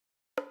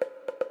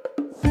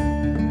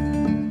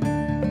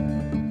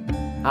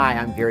Hi,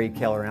 I'm Gary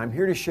Keller, and I'm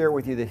here to share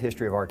with you the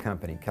history of our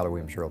company, Keller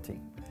Williams Realty.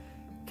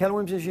 Keller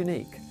Williams is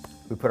unique.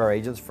 We put our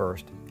agents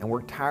first and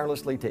work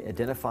tirelessly to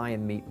identify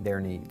and meet their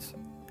needs.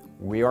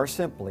 We are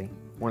simply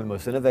one of the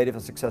most innovative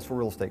and successful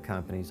real estate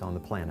companies on the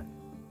planet.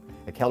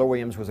 Keller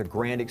Williams was a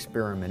grand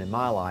experiment in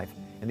my life,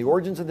 and the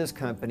origins of this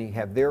company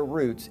have their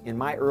roots in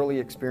my early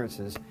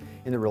experiences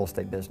in the real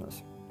estate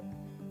business.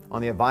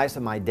 On the advice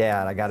of my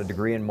dad, I got a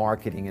degree in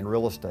marketing and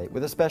real estate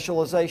with a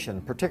specialization,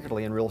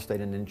 particularly in real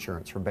estate and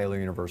insurance, from Baylor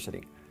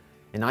University.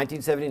 In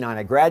 1979,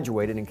 I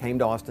graduated and came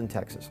to Austin,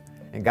 Texas,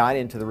 and got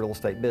into the real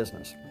estate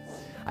business.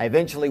 I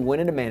eventually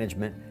went into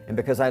management, and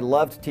because I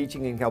loved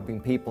teaching and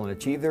helping people and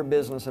achieve their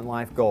business and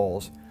life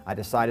goals, I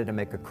decided to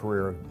make a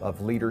career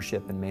of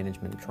leadership and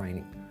management and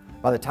training.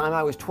 By the time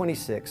I was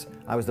 26,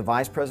 I was the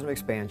Vice President of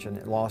Expansion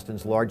at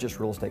Austin's largest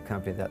real estate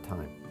company at that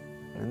time.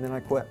 And then I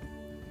quit.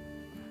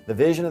 The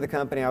vision of the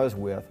company I was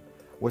with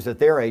was that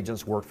their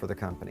agents worked for the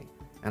company.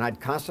 And I'd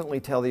constantly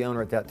tell the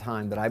owner at that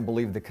time that I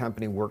believed the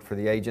company worked for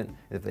the agent.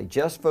 If they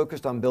just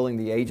focused on building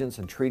the agents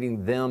and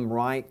treating them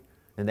right,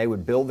 then they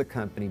would build the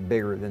company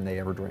bigger than they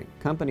ever dreamed.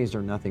 Companies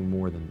are nothing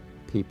more than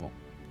people.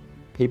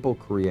 People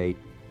create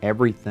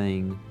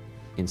everything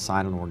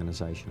inside an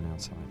organization and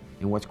outside.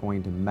 And what's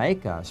going to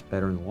make us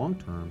better in the long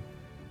term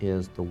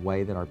is the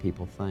way that our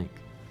people think.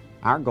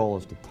 Our goal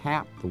is to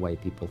tap the way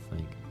people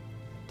think,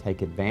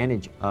 take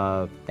advantage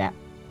of that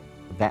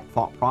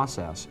thought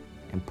process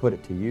and put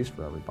it to use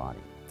for everybody.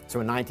 So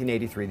in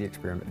 1983, the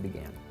experiment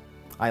began.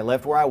 I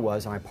left where I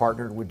was and I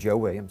partnered with Joe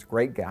Williams,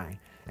 great guy,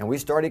 and we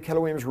started Keller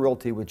Williams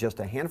Realty with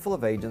just a handful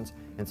of agents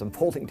and some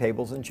folding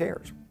tables and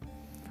chairs.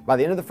 By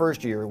the end of the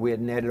first year, we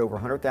had netted over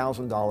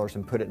 $100,000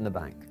 and put it in the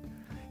bank.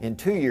 In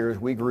 2 years,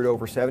 we grew to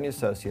over 70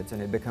 associates and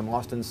had become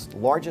Austin's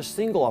largest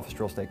single office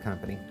real estate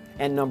company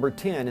and number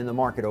 10 in the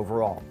market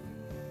overall.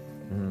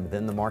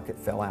 Then the market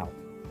fell out.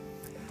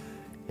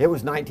 It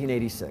was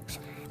 1986.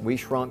 We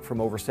shrunk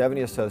from over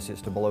 70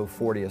 associates to below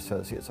 40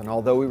 associates, and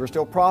although we were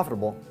still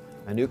profitable,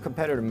 a new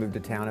competitor moved to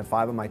town and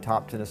 5 of my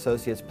top 10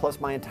 associates, plus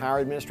my entire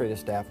administrative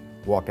staff,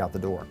 walked out the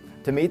door.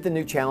 To meet the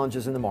new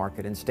challenges in the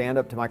market and stand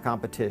up to my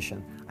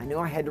competition, I knew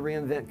I had to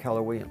reinvent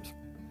Keller Williams.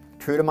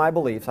 True to my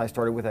beliefs, I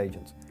started with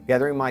agents.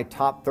 Gathering my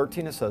top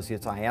 13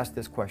 associates, I asked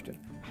this question: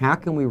 how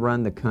can we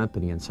run the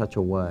company in such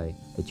a way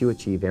that you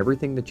achieve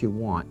everything that you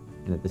want,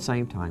 and at the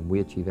same time we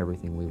achieve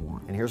everything we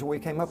want? And here's what we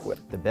came up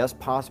with: the best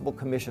possible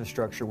commission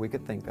structure we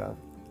could think of,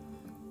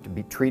 to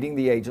be treating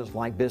the agents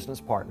like business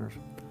partners,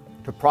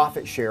 to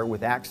profit share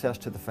with access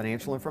to the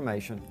financial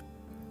information,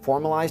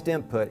 formalized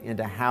input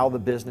into how the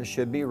business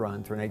should be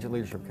run through an agent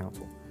leadership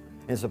council,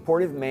 and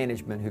supportive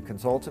management who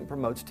consults and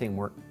promotes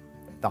teamwork,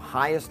 the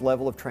highest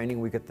level of training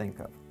we could think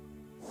of.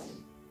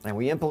 And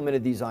we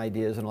implemented these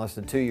ideas. In less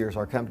than 2 years,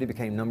 our company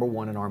became number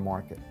 1 in our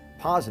market.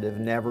 Positive,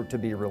 never to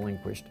be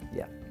relinquished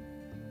yet.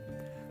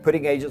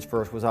 Putting agents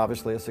first was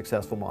obviously a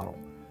successful model.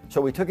 So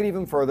we took it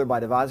even further by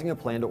devising a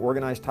plan to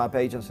organize top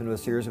agents into a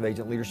series of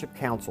agent leadership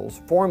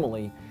councils,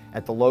 formally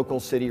at the local,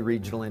 city,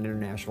 regional, and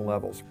international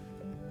levels.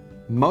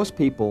 Most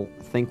people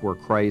think we're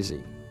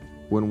crazy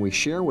when we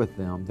share with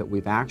them that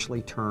we've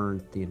actually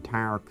turned the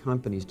entire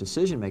company's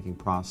decision-making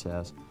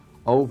process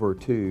over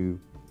to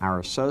our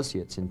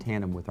associates in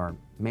tandem with our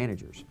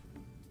managers.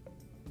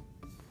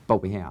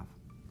 But we have.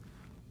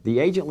 The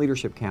Agent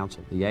Leadership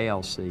Council, the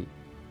ALC,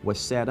 was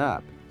set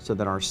up so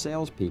that our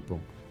salespeople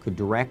could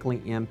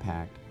directly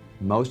impact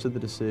most of the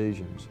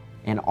decisions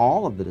and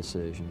all of the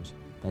decisions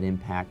that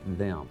impact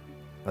them.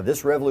 Now,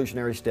 this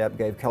revolutionary step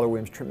gave Keller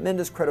Williams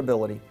tremendous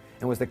credibility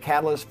and was the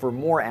catalyst for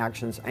more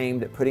actions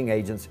aimed at putting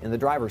agents in the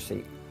driver's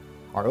seat.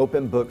 Our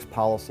open books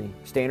policy,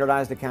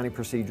 standardized accounting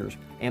procedures,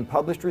 and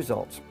published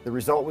results. The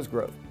result was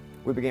growth.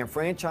 We began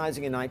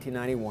franchising in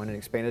 1991 and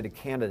expanded to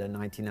Canada in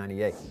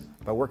 1998.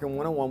 By working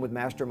one-on-one with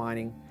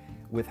masterminding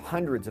with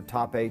hundreds of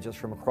top agents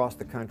from across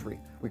the country,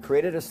 we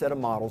created a set of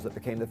models that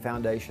became the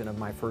foundation of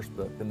my first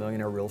book, The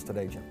Millionaire Real Estate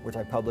Agent, which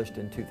I published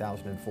in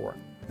 2004.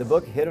 The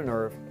book hit a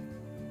nerve,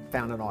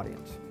 found an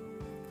audience.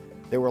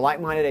 There were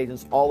like-minded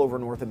agents all over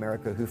North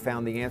America who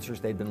found the answers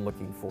they'd been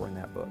looking for in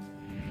that book.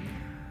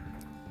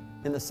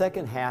 In the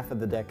second half of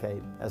the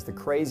decade, as the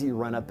crazy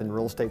run-up in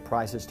real estate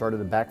prices started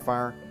to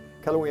backfire,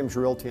 Keller Williams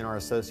Realty and our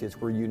associates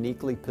were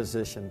uniquely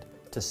positioned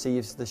to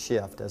seize the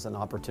shift as an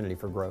opportunity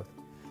for growth.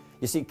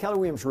 You see, Keller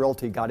Williams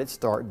Realty got its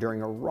start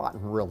during a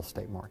rotten real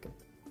estate market,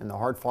 and the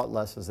hard-fought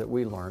lessons that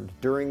we learned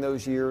during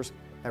those years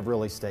have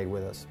really stayed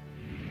with us.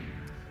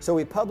 So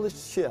we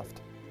published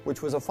Shift,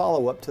 which was a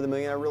follow-up to The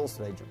Millionaire Real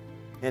Estate Agent.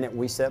 In it,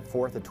 we set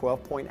forth a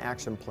 12-point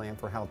action plan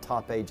for how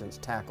top agents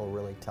tackle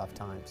really tough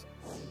times.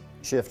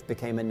 Shift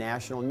became a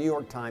national New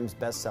York Times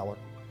bestseller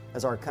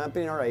as our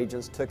company and our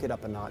agents took it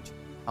up a notch,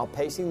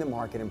 outpacing the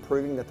market and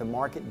proving that the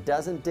market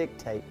doesn't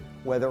dictate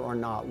whether or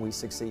not we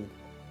succeed.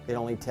 It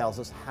only tells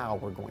us how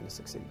we're going to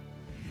succeed.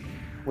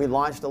 We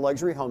launched a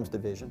luxury homes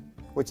division,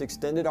 which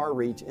extended our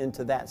reach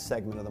into that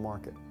segment of the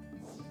market.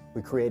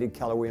 We created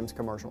Keller Williams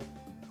Commercial,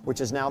 which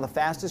is now the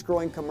fastest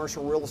growing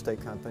commercial real estate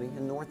company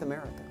in North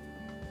America.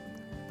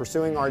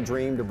 Pursuing our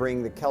dream to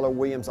bring the Keller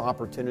Williams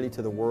opportunity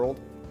to the world,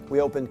 we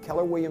opened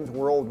Keller Williams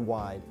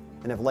worldwide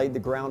and have laid the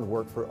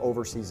groundwork for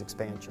overseas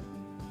expansion.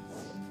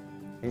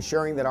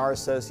 Ensuring that our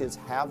associates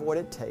have what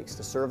it takes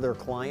to serve their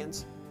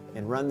clients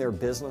and run their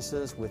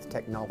businesses with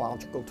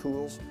technological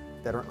tools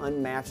that are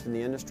unmatched in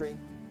the industry,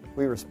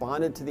 we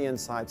responded to the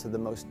insights of the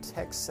most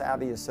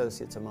tech-savvy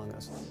associates among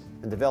us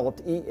and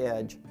developed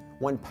eEdge,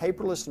 one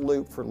paperless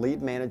loop for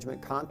lead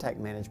management, contact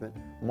management,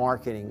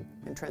 marketing,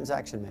 and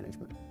transaction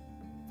management.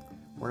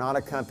 We're not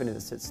a company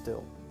that sits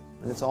still,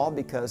 and it's all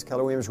because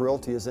Keller Williams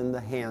Realty is in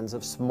the hands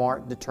of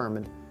smart,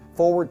 determined,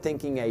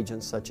 forward-thinking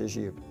agents such as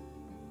you.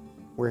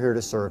 We're here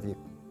to serve you,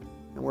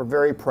 and we're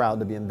very proud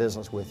to be in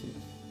business with you,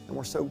 and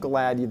we're so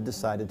glad you've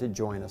decided to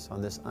join us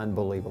on this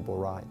unbelievable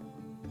ride.